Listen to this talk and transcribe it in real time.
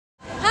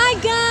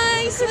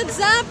guys! What's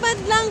up,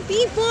 lang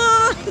people?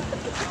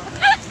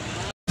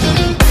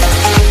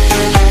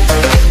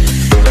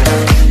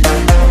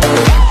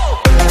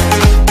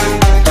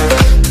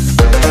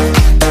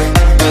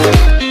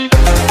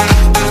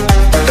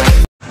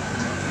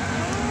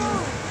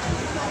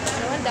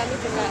 Ang dami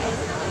pagkain.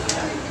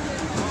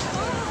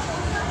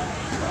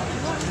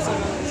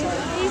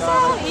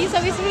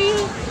 Isaw is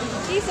real.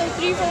 Isaw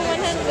 3 for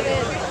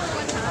 100.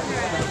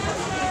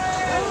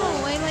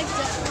 Oh, I like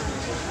that.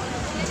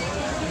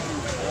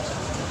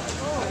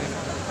 Oh,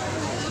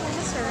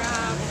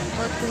 masarap.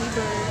 Pork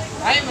liver.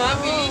 Ay, ma,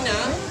 pili na.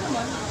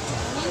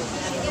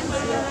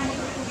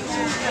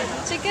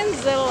 Chicken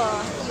Zilla.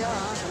 Yeah.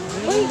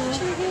 Wait,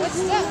 what's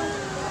that?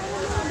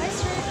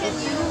 Can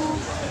you...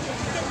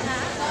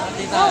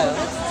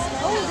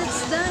 Oh,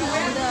 that's done.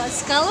 The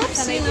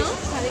scallops, you know?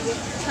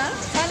 Huh?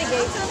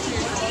 Canigate.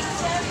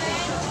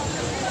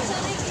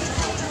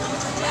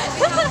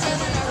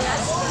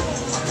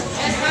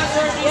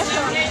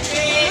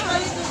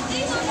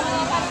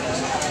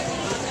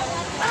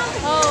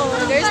 Oh,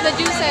 there's the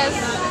juices.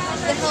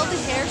 The healthy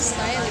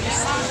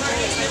hairstylist.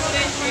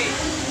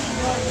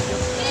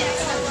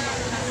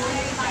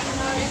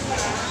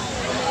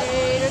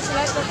 Hey, there's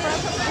like the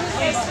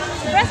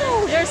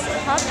pretzel. There's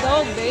hot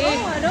dog, babe.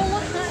 Oh, I don't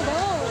want hot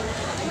dog.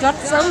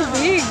 That's so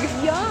big.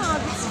 Yeah,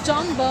 it's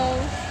jumbo.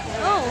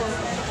 Oh,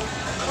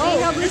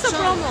 there's a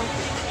promo.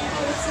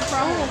 What's the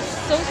promo?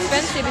 So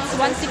expensive. It's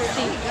 160.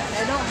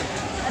 I don't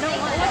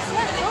want. What's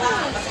that?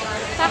 Oh,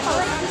 taco.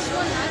 This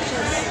one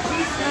nachos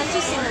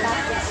in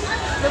tacos.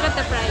 Look at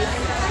the price.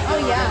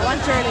 Oh yeah,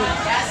 130.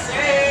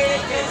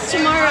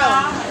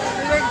 Tomorrow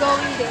we were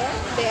going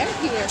there,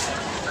 here.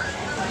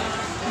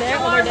 There,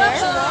 over there.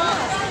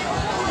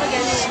 Look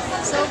at this.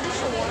 So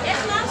visual.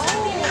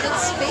 Oh,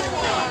 that's big.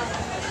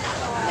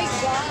 Oh my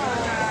god.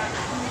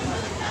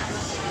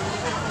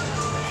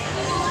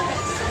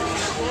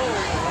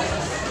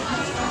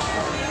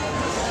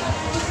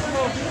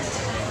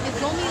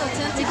 Bigomi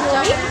authentic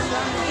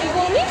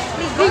Bigomi?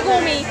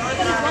 Bigomi.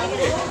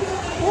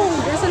 Oh,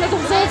 there's a lot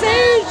of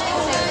sausage.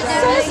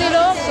 Sausage.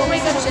 Oh my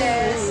god.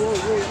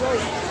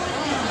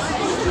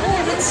 Oh,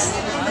 that's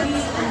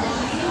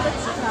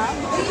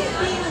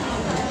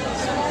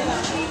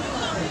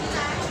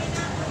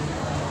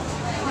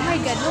oh my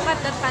god, look at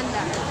that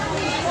panda.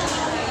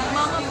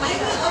 Mama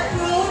panda.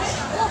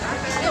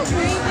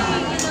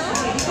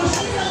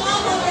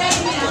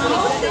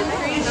 I'm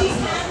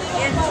craving,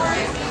 you know?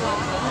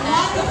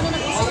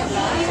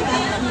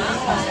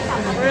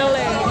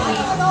 Really?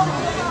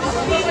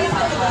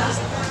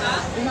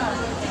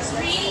 It's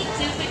really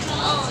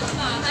difficult to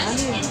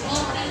manage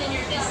involved in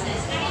your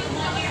business. I don't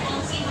know your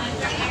own team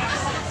under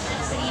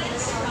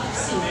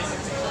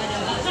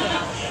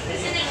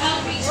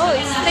Oh,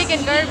 it's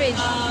taken garbage.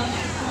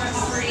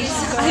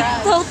 I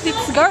thought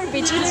it's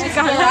garbage. It's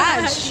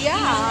garage.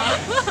 Yeah.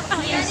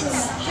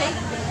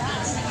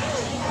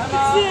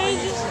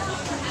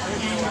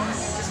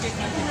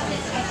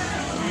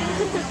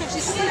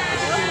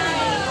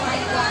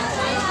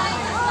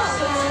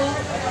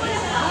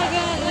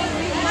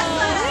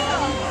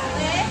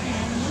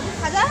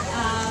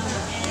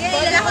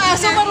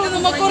 Kaso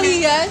marunong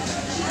mag-Korean?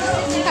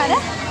 Kada?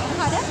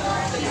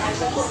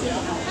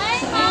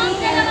 Hi, Mom.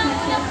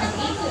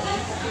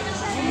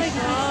 Oh my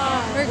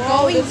god. We're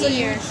going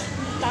here.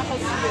 Tacos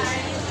here.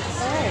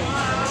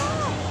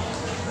 Oh.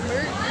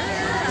 Burger.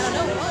 I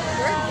don't know what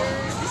burger.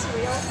 Is this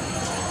real?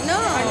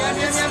 No.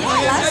 It's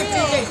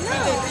plastic.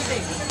 No.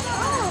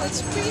 Oh,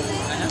 it's pretty.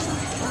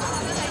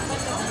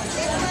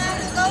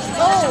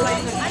 Oh,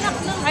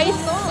 I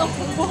saw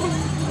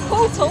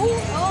photo.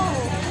 Oh.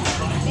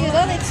 You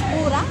know it's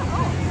pura?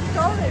 Oh,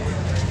 got it.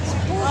 It's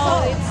pura.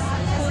 Oh, it's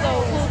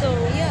puto.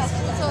 Yeah,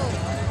 puto.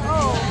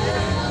 Oh.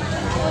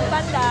 Oh,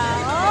 panda.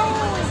 Oh,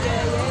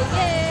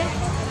 yeah.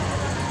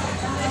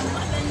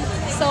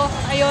 So,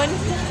 ayun.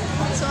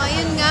 So,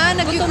 ayun nga.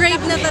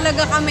 Nag-crave na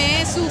talaga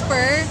kami.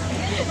 Super.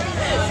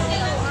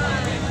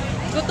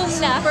 Gutom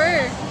na.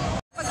 Super.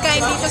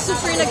 Pagkain dito,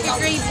 super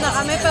nag-crave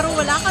na kami. Pero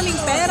wala kaming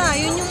pera.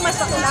 Yun yung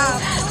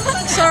masaklap.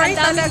 Sorry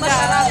talaga.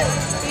 Masarap.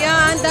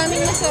 Yeah, ang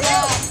daming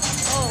masarap.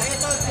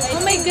 Oh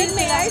my God,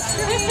 may ice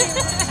cream.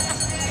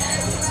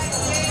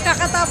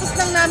 Kakatapos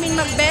lang namin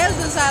mag-bell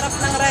dun sa harap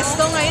ng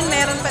resto. Ngayon,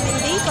 meron pa din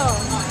dito.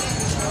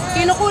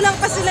 Kinukulang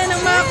pa sila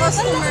ng mga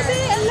customer.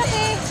 Ang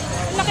laki.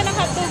 Ang laki ng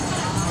hotdog.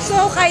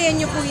 So, kaya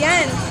nyo po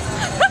yan.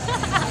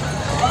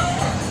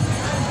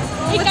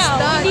 Ikaw,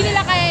 done? hindi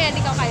nila kaya yan.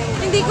 Ikaw kaya yan.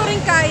 Hindi ko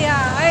rin kaya.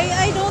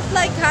 I don't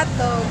like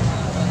hotdog.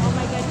 Oh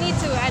my God, me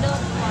too. I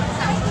don't want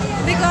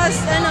hotdog. Because,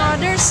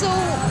 they're so...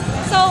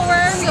 So,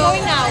 where are we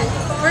going now?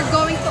 We're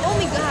going to... Oh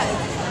my God.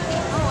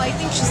 Oh, I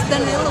think she's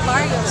Danilo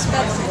Barrios,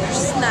 but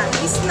she's not.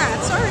 He's not.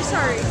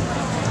 Sorry.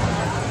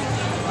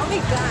 Oh my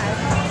God.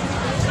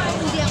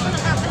 Hindi ako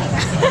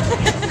nakapahinga.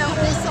 Ng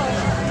puso.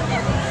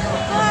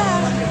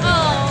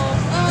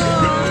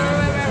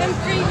 I'm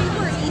craving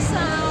for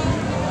isaw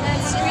and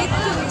street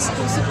food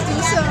exclusive to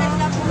isaw.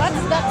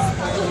 That's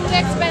too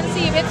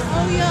expensive. It's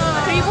Oh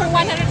yeah. 3 for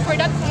 100 for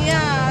that.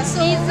 Yeah,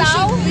 so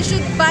Isaw? we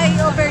should buy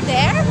over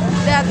there.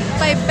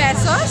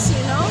 pesos,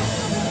 you know?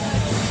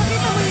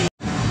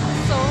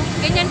 So,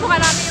 ganyan po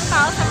karami yung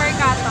tao sa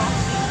Mercato.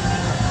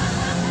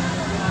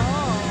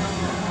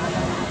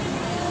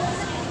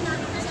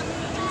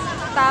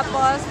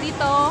 Tapos,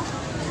 dito,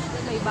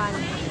 may van.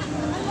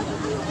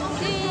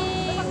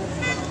 Ding!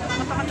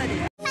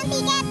 Napakatali.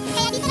 Pang-ticket!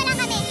 Kaya dito na lang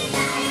kami.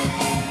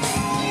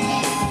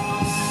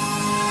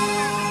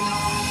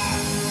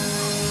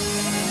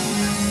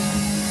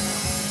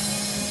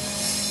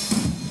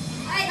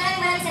 Alright,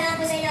 maraming salamat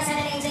po sa inyo. Sana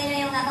na-enjoy nyo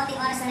yung konting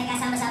oras na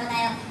nagkasama-sama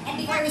tayo. And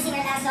before we sing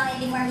our last song and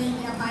before we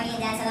party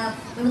and dance along,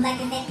 we would like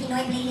to thank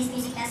Pinoy Playlist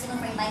Music Festival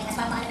for inviting us.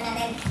 Papaano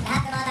natin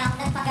lahat ng mga tao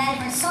nagpagal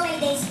for so many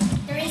days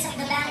to raise up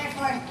the banner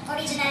for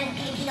original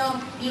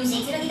Filipino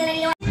music. Sino dito na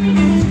ninyo?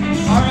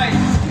 Alright.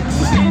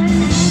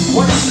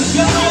 What's the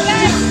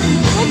going?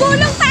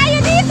 Gugulong tayo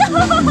dito!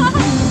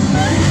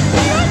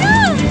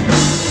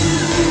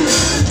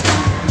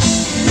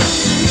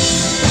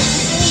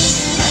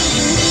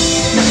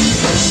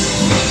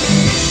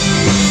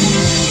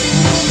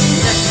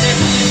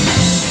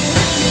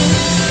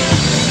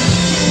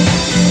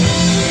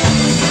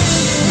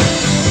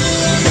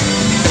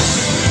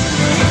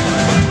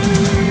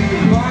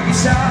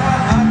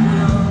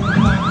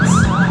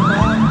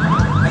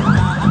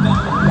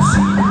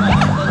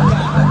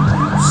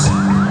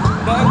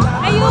 Ano?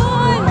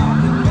 Ayun!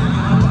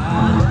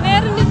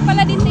 Meron din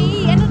pala din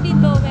ano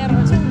dito?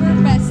 Meron.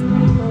 Oktoberfest.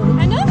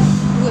 Ano?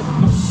 Good.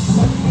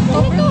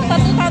 Ito,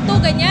 tattoo-tattoo,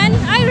 ganyan.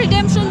 Ay,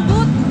 redemption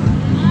booth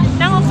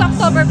ng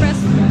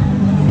Oktoberfest.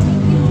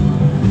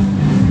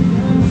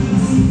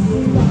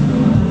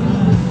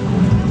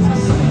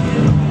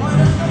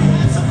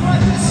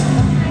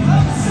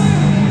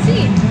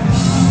 See?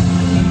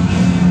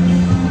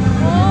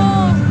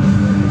 Oh.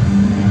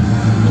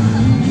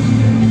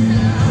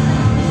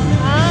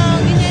 Ah,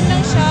 ganyan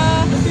lang siya.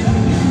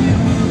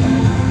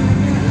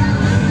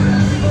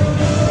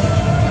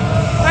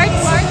 Art.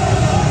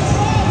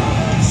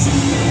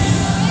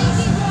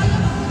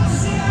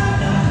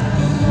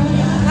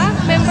 Ah,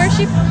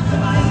 membership.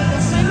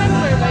 May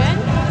member ba yan?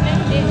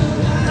 Hindi.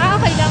 Ah,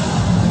 okay lang.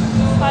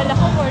 Kala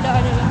ko for the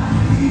ano lang.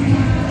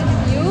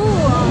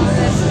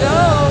 Let's go.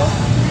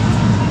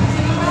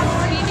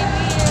 Speedy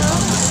wheel.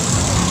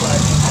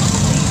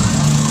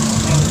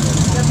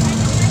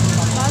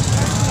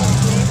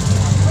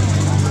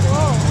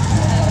 Wow.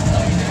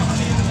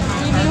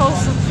 Mini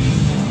house.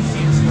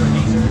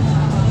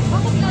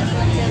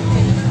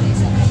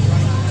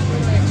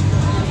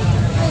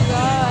 Oh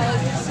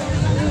God, it's so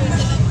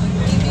huge.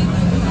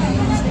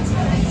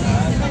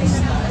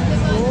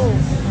 Oh.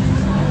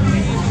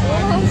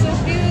 Oh, so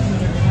cute.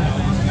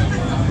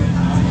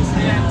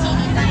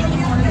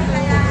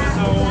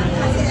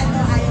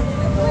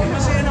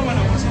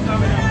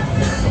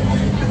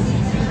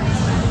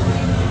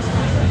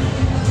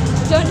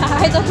 Jonah,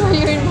 I thought you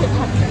were in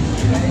Mercato.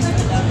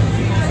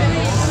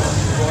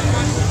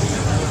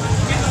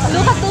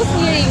 Look at those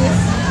earrings.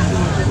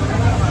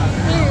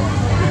 Here.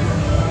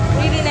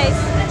 Really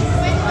nice.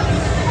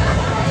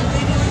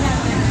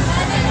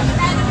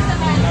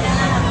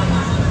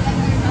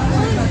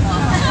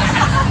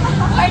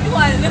 Hard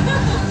one.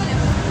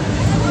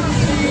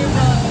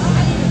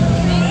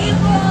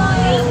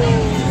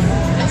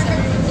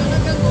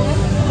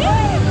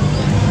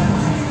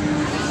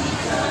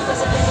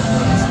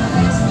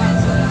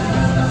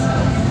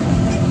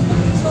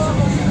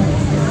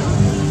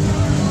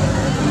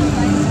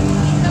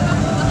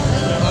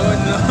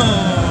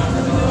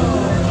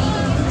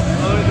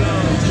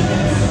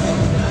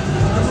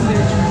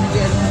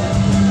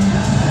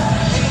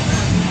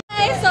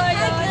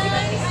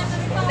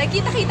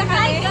 Nakita-kita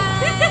kami.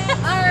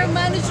 Our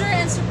manager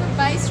and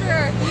supervisor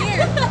are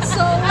here.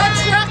 So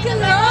let's rock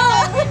and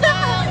roll!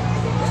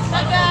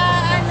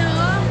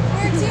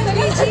 We're Team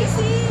BGC!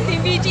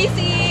 Team BGC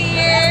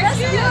here!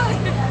 Let's go!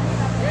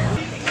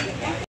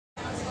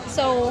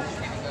 So,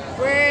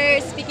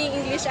 we're speaking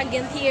English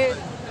again here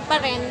pa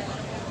rin.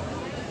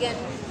 Again.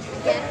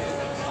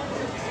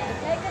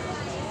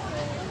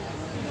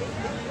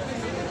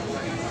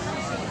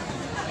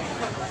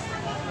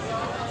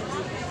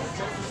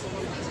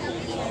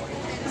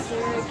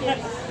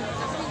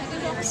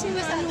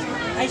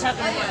 Ay, sa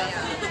akin.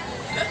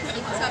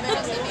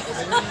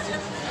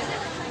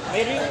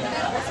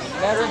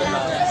 Meron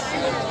naman.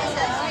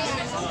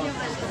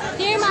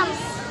 Here, ma'am.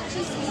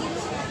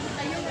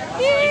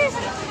 Here.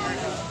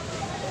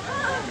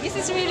 This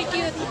is really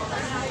cute.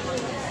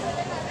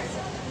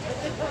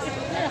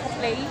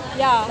 Play?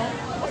 Yeah.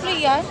 Play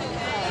yan?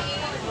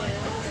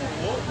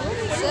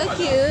 So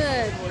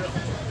cute.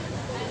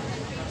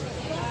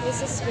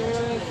 This is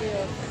really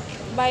cute.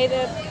 Buy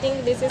the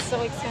thing, this is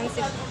so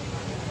expensive.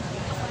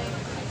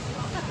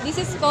 This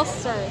is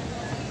coaster.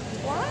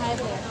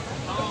 What?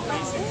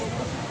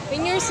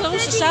 When you're so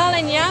social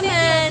and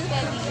yaman.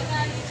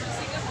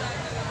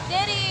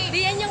 Daddy! Di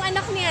yan yung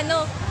anak ni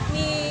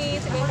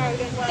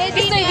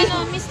Daddy,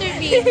 Mr.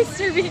 B.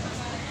 Mr. B.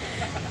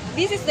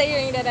 This is the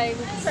earring that I'm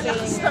saying.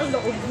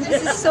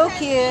 This is so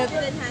cute.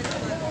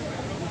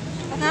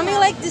 Nami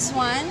like this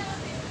one.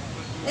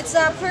 It's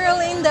a pearl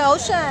in the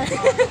ocean.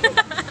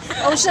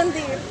 Ocean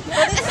deep.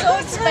 But it's so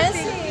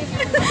expensive.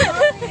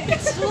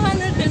 It's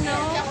 200, you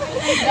know.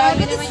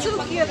 But it's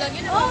so cute.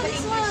 Oh,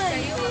 this one.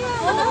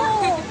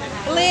 Oh,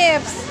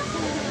 lips.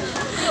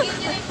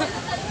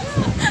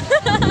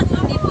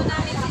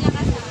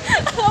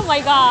 Oh my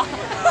God!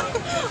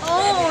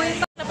 Oh,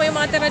 na po yung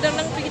mga tirador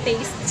ng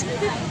pre-taste.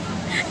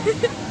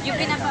 Yung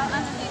pinaka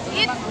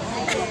eat.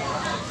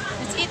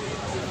 Let's eat.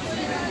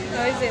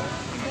 How is it?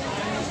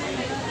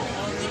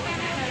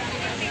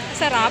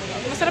 Sarap?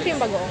 Masarap yung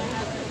bagoong.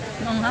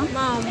 Mom,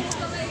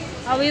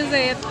 how is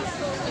it?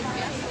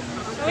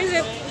 How is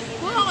it?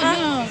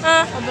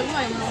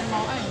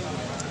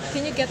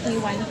 Can you get me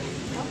one?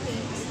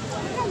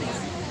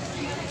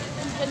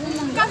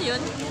 Kano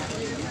yun?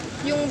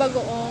 Yung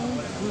bagoong.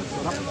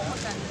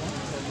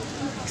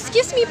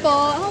 Excuse me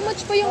po, how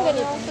much po yung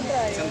ganito?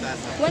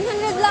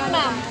 100 lang,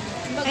 ma'am.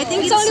 I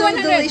think it's only so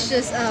 100.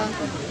 delicious.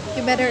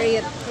 You better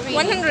eat.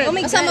 100. Oh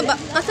my God. Kasama ba?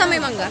 Kasama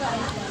yung mangga?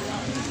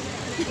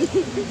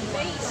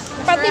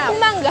 Pati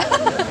pong mangga.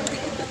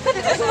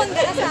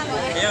 Mangga kasama.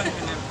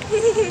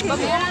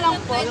 Bagoong na lang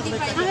po.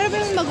 Ang harap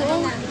yung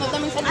bagoong.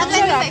 Ang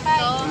sarap.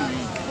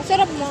 Ang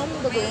sarap, ma'am.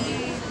 Bagoong.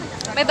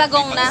 May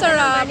bagong na.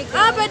 Sarap.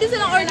 Pwede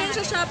silang order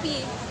sa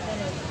Shopee.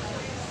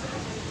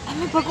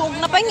 May bagoong.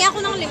 Napahingi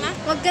ako ng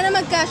 5. Huwag ka na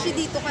mag-cashy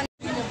dito ka.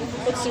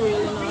 It's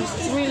really nice.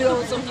 It's really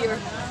awesome here.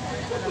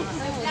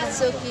 That's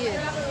so cute.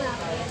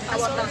 I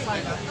want that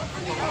one.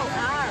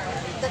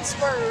 That's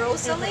for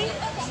Rosalie.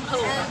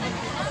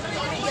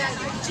 And yeah,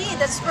 gee,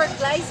 that's for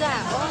Liza.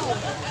 Oh.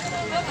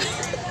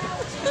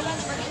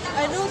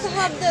 I don't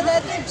have the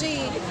letter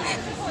G.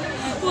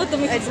 What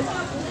the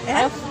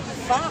F?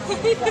 Fuck.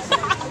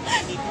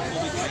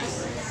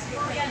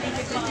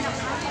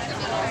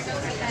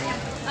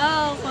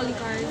 Oh, calling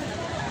card.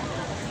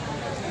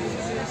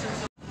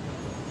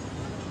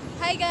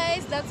 Hi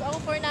guys, that's all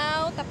for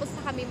now. Tapos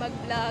na kami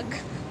mag-vlog.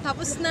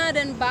 Tapos na,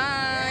 then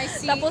bye.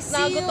 Tapos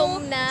na,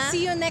 gutom na.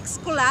 See you next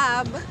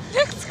collab.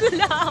 Next ko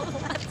lang.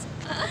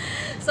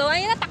 So,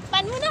 ayun na,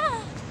 takpan mo na.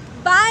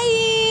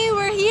 Bye!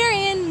 We're here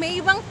in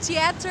Maybang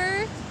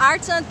Theater,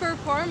 Arts and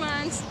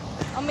Performance.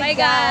 Oh my Bye,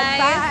 God.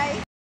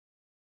 guys. Bye!